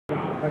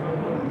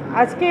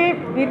আজকে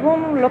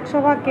বীরভূম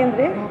লোকসভা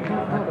কেন্দ্রে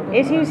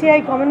এসইউস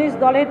কমিউনিস্ট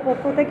দলের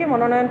পক্ষ থেকে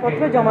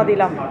মনোনয়নপত্র জমা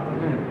দিলাম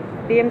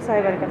ডিএম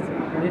সাহেবের কাছে।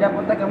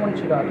 নিরাপত্তা কেমন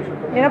ছিল?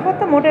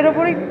 নিরাপত্তা মোটের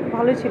ওপরই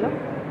ভালো ছিল।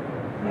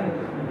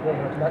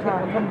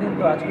 প্রথম দিন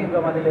তো আজকে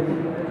জমা দিলেন।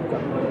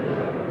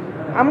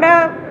 আমরা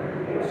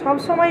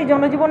সবসময়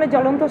জনজীবনের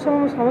জ্বলন্ত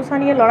সমস্যা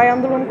নিয়ে লড়াই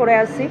আন্দোলন করে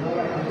আসছি।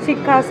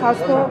 শিক্ষা,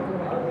 স্বাস্থ্য,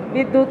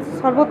 বিদ্যুৎ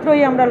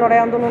সর্বত্রই আমরা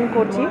লড়াই আন্দোলন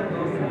করছি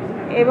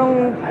এবং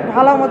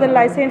ভালো আমাদের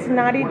লাইসেন্স,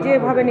 নারীর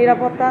যেভাবে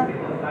নিরাপত্তা,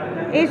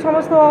 এই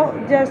সমস্ত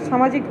যে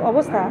সামাজিক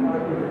অবস্থা,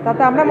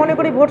 তাতে আমরা মনে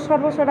করি ভোট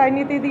সর্বস্ব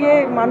রাজনীতি দিয়ে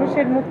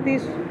মানুষের মুক্তি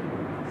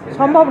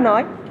সম্ভব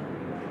নয়।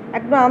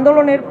 একদম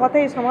আন্দোলনের পথে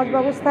সমাজ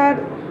ব্যবস্থার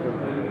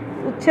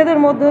উচ্ছেদের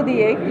মধ্য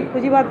দিয়ে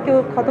পুঁজিবাদকেও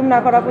খতম না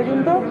করা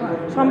পর্যন্ত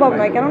সম্ভব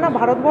নয়। কেননা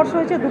ভারতবর্ষ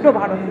হচ্ছে দুটো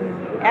ভারত,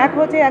 এক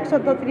হচ্ছে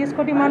 130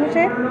 কোটি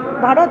মানুষের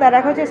ভারত, আর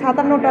এক হচ্ছে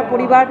 57টা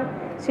পরিবার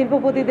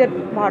শিল্পপতিদের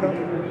ভারত।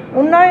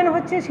 উন্নয়ন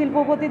হচ্ছে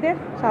শিল্পপতিদের,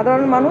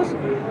 সাধারণ মানুষ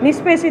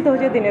নিষ্পেষিত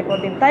হচ্ছে দিনের পর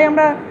দিন। তাই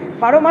আমরা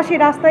 12 মাসই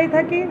রাস্তায়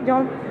থাকি।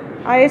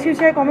 এসইউস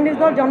কমিউনিস্ট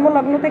দল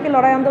জন্মলগ্ন থেকে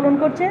লড়াই আন্দোলন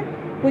করছে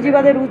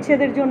পুঁজিবাদের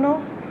উচ্ছেদের জন্য,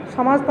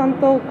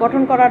 সমাজতন্ত্র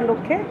গঠন করার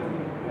লক্ষ্যে।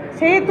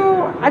 সেহেতু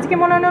আজকে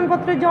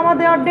মনোনয়নপত্র জমা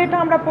দেওয়ার ডেট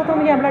আমরা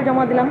প্রথমেই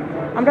জমা দিলাম।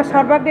 আমরা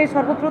সর্বাগ্রে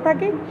সর্বত্র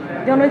থাকি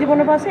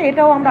জনজীবনের পাশে।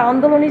 এটাও আমরা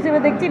আন্দোলন হিসেবে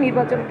দেখছি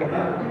নির্বাচনকে।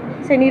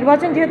 সেই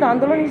নির্বাচন যেহেতু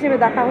আন্দোলন হিসেবে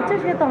দেখা হচ্ছে,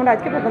 সেহেতু আমরা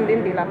আজকে প্রথম দিন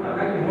দিলাম।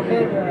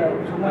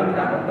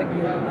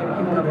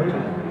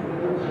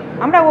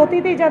 আমরা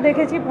অতীতেই যা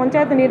দেখেছি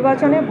পঞ্চায়েত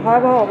নির্বাচনে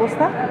ভয়াবহ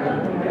অবস্থা।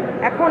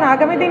 এখন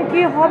আগামী দিন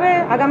কি হবে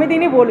আগামী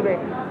দিনই বলবে,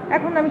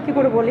 এখন আমি কি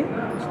করে বলি।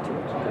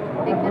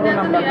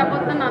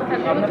 নিরাপত্তা না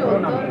থাকলেও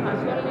চলতো,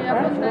 আসল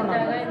নিরাপত্তার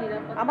জায়গায়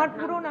আমার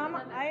পুরো নাম